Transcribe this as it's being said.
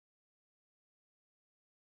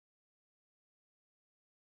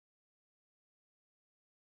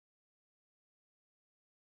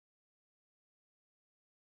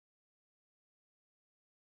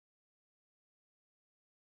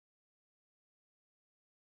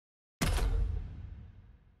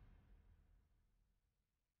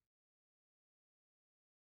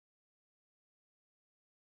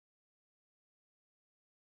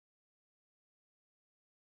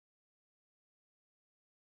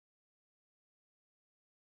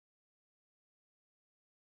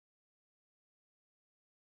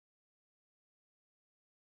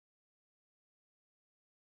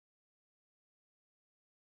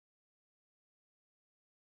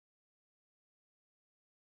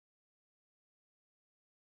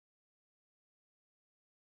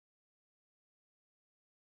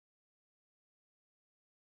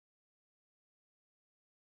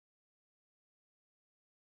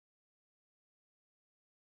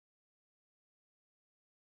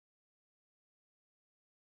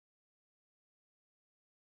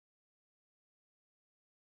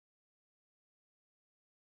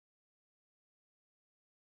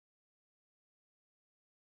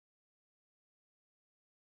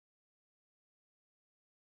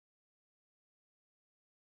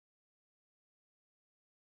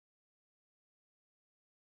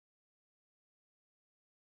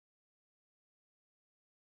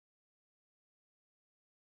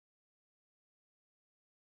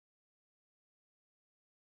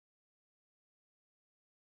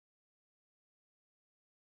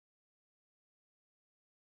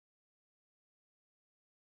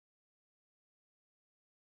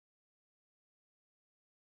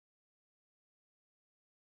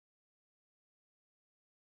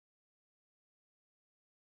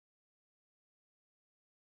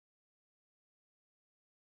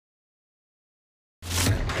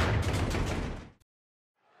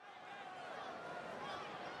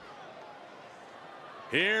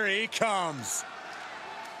Here he comes.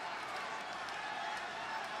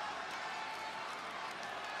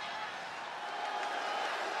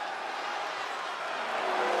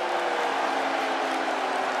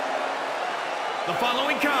 The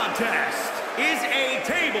following contest is a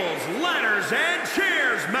tables, ladders, and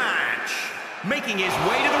chairs match. Making his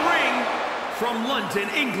way to the ring from London,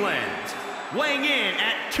 England, weighing in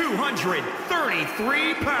at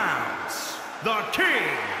 233 pounds, the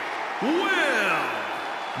King, Will.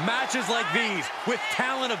 Matches like these, with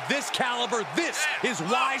talent of this caliber, this is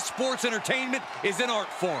why sports entertainment is an art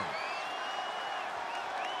form.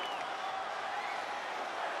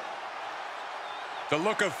 The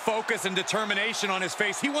look of focus and determination on his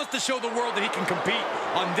face. He wants to show the world that he can compete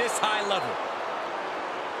on this high level.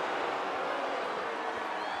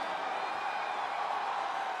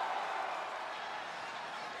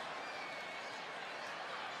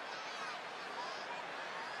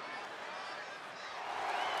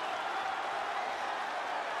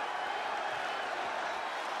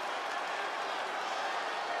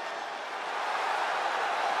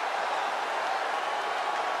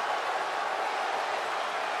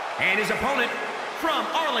 And his opponent from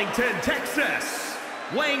Arlington, Texas,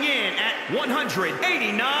 weighing in at 189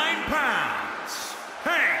 pounds,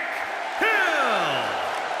 Hank Hill.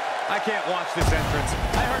 I can't watch this entrance.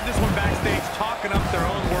 I heard this one backstage talking up their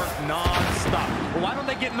own work non-stop. Well, why don't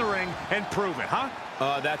they get in the ring and prove it, huh?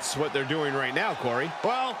 That's what they're doing right now, Corey.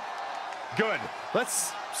 Well, good.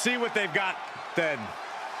 Let's see what they've got then.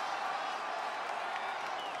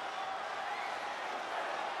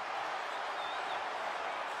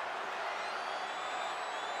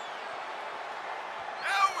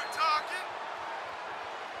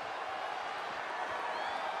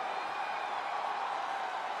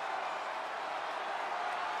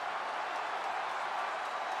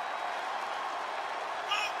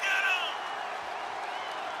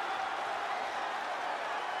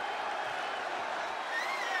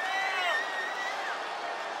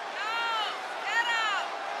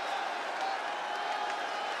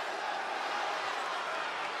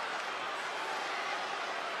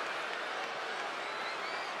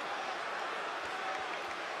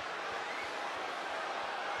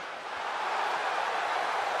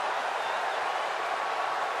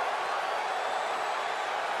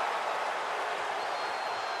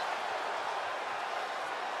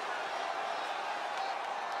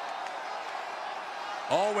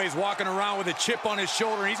 Always walking around with a chip on his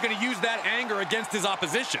shoulder. He's going to use that anger against his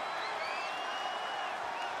opposition.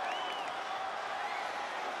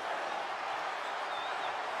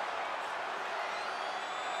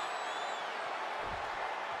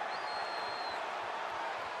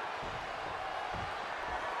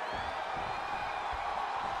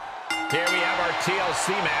 Here we have our TLC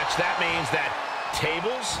match. That means that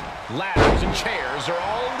tables, ladders, and chairs are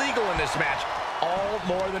all legal in this match. All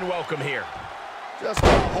more than welcome here. Just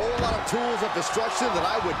a whole lot of tools of destruction that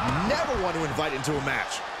I would never want to invite into a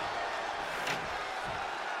match.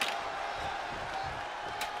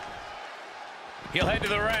 He'll head to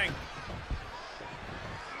the ring.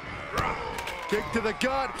 Kick to the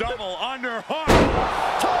gut. Double underhook.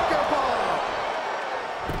 Tiger bomb.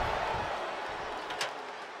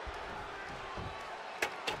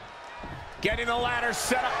 Getting the ladder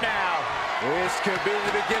set up now. This could be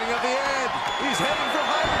the beginning of the end. He's heading for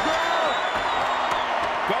higher ground.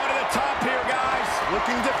 Going to the top here, guys.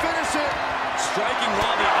 Looking to finish it. Striking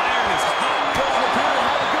while the iron is hot. Doesn't appear to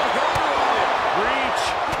have a good handle on it. Reach,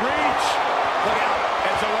 reach. Look out.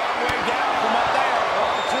 It's a long way down from up there.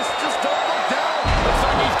 Just don't look down. Looks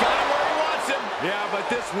like he's got him where he wants him. Yeah, but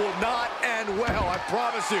this will not end well, I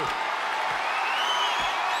promise you.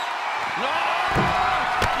 No!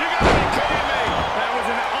 You gotta be kidding me! That was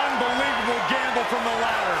an unbelievable gamble from the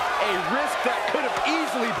ladder. A risk that could have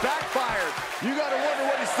easily backfired. You got to wonder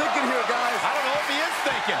what he's thinking here, guys. I don't know if he is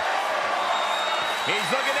thinking. He's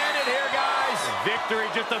looking at it here, guys. Victory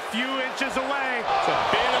just a few inches away. It's a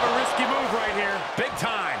bit of a risky move right here. Big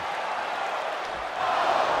time.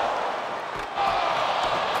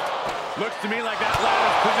 Looks to me like that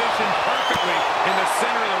ladder's positioned perfectly in the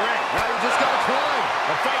center of the ring. Now you just got to climb.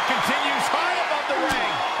 The fight continues high above the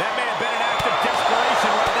ring. That may have been an act of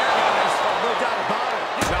desperation right there, guys. No doubt about it.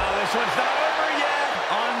 No, this one's not over yet.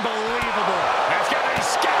 Unbelievable. That's got to be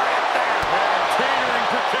scary up there. They're teetering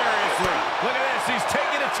precariously. Look at this. He's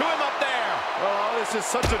taking it to him up there. Oh, this is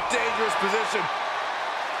such a dangerous position.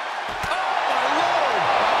 Oh, my Lord.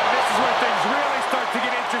 This is where things really start to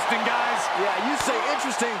get interesting, guys. Yeah, you say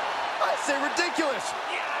interesting, I say ridiculous.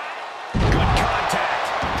 Good contact.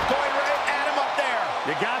 Going right at him up there.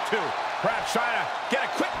 You got to. Perhaps trying to get a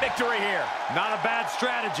quick victory here. Not a bad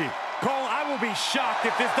strategy. Cole, I will be shocked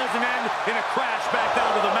if this doesn't end in a crash back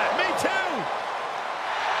down to the mat. Me too.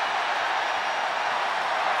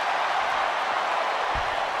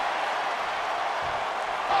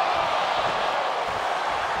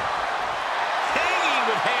 Hanging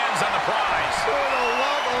with hands on the prize. For the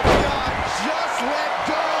love of God, just let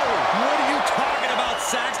go. What are you talking about,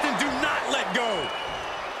 Saxton? Do not let go.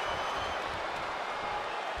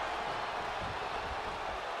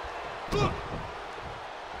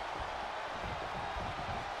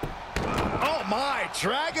 Oh my,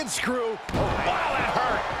 dragon screw. Wow, that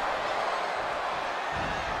hurt.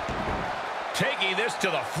 Taking this to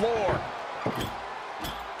the floor.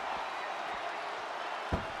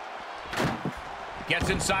 Gets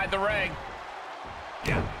inside the ring.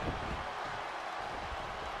 Yeah.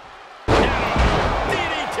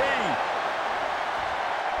 DDT.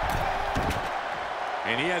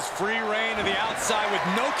 And he has free reign to the outside with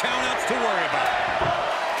no countouts to worry about.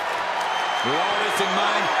 With all this in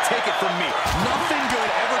mind, take it from me. Nothing good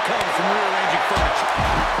ever comes from rearranging furniture.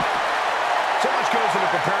 So much goes into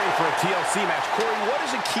preparing for a TLC match. Corey, what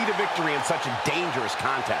is a key to victory in such a dangerous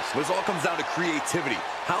contest? This all comes down to creativity.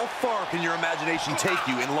 How far can your imagination take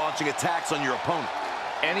you in launching attacks on your opponent?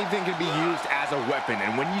 Anything can be used as a weapon,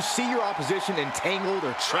 and when you see your opposition entangled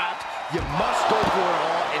or trapped, you must go for it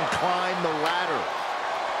all and climb the ladder.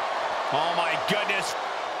 Oh my goodness.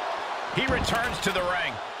 He returns to the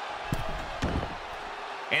ring.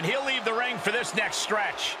 And he'll leave the ring for this next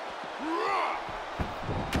stretch.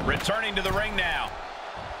 Returning to the ring now.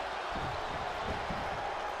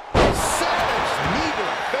 Savage knee to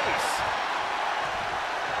the face.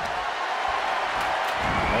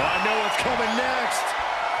 Oh, I know what's coming next.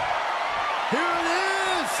 Here it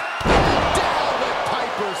is. And down with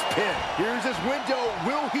Piper's pin. Here's his window.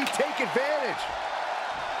 Will he take advantage?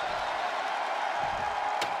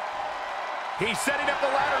 He's setting up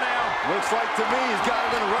the ladder now. Looks like to me he's got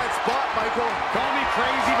it in the right spot, Michael. Call me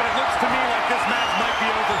crazy, but it looks to me like this match might be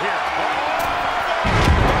over here. Oh,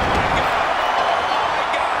 my God. Oh, my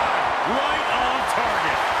God. Right on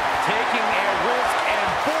target. Taking a risk, and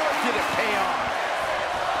boy, did it pay off.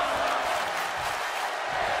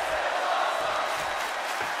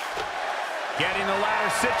 Getting the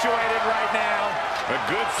ladder situated right now. A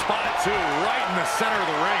good spot, too, right in the center of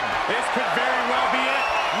the ring. This could very well be it.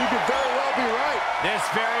 You could very well be right. This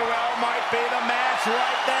very well might be the match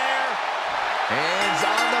right there. Hands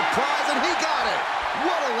on the prize, and he got it.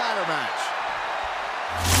 What a ladder match.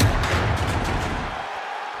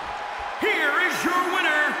 Here is your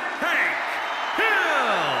winner, Hank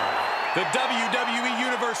Hill. The WWE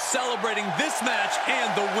Universe celebrating this match and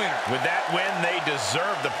the winner. With that win, they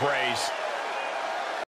deserve the praise.